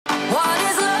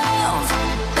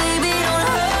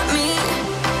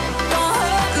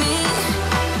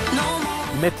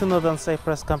METU Northern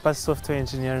Cyprus Campus Software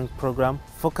Engineering program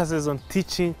focuses on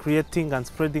teaching, creating and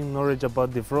spreading knowledge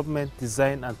about development,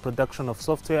 design and production of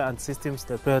software and systems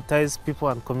that prioritize people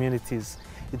and communities.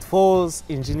 It follows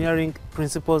engineering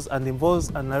principles and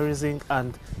involves analyzing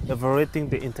and evaluating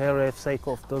the entire life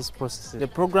cycle of those processes. The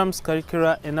program's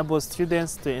curricula enables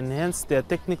students to enhance their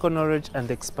technical knowledge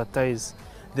and expertise.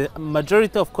 The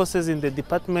majority of courses in the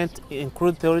department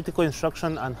include theoretical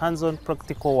instruction and hands-on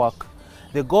practical work.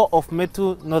 The goal of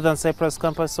METU Northern Cyprus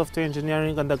Campus Software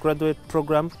Engineering Undergraduate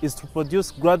program is to produce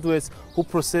graduates who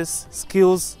possess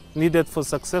skills needed for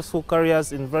successful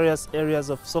careers in various areas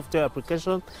of software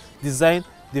application, design,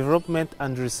 development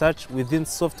and research within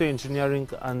software engineering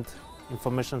and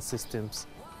information systems.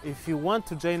 If you want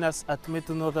to join us at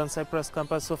METU Northern Cyprus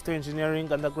Campus Software Engineering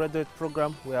Undergraduate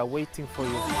program, we are waiting for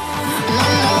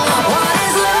you.